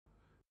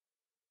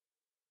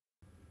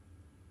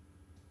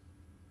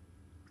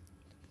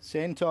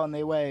sent on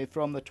their way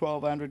from the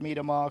 1200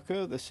 metre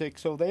marker, the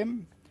 6 of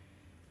them.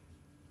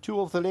 2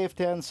 off the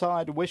left-hand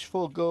side,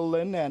 Wishful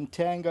Gullin and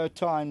Tango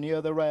Time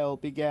near the rail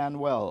began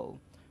well.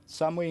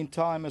 Somewhere in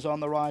Time is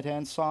on the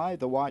right-hand side.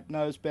 The White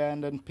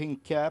Noseband and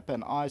Pink Cap,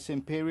 and Ice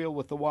Imperial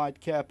with the white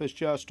cap is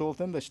just off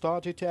them. They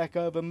start to tack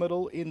over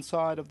middle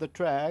inside of the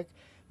track.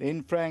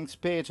 Then Frank's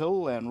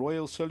Petal and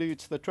Royal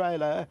Salutes the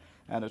trailer,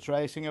 and it's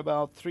racing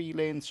about 3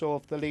 lengths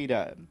off the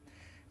leader.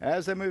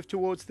 As they move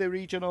towards the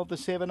region of the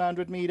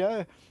 700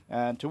 metre,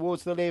 and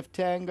towards the left,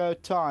 Tango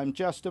Time,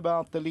 just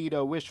about the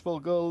leader.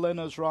 Wishful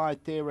Gullin is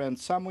right there, and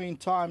Somewhere in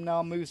Time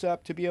now moves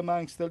up to be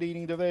amongst the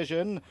leading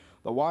division.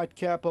 The white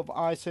cap of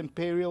Ice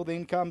Imperial,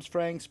 then comes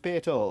Frank's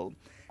Petal.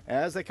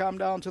 As they come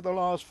down to the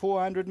last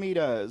 400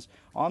 metres,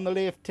 on the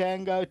left,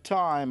 Tango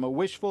Time,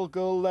 Wishful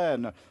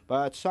Gullin,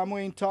 but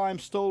Somewhere in Time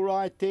still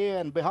right there,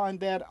 and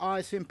behind that,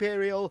 Ice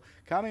Imperial.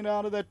 Coming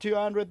down to the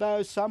 200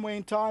 though, Somewhere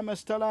in Time is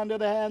still under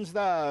the hands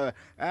though,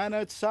 and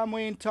it's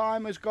Somewhere in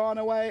Time has gone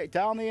away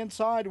down the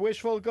inside.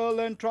 Wishful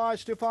Gullin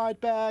tries to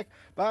fight back,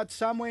 but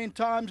Somewhere in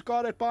Time's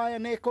got it by a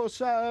neck or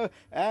so,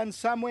 and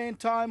Somewhere in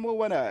Time will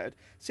win it.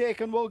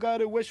 Second will go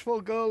to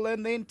Wishful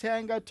Gullin, then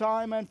Tango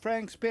Time and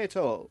Frank's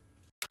Petal.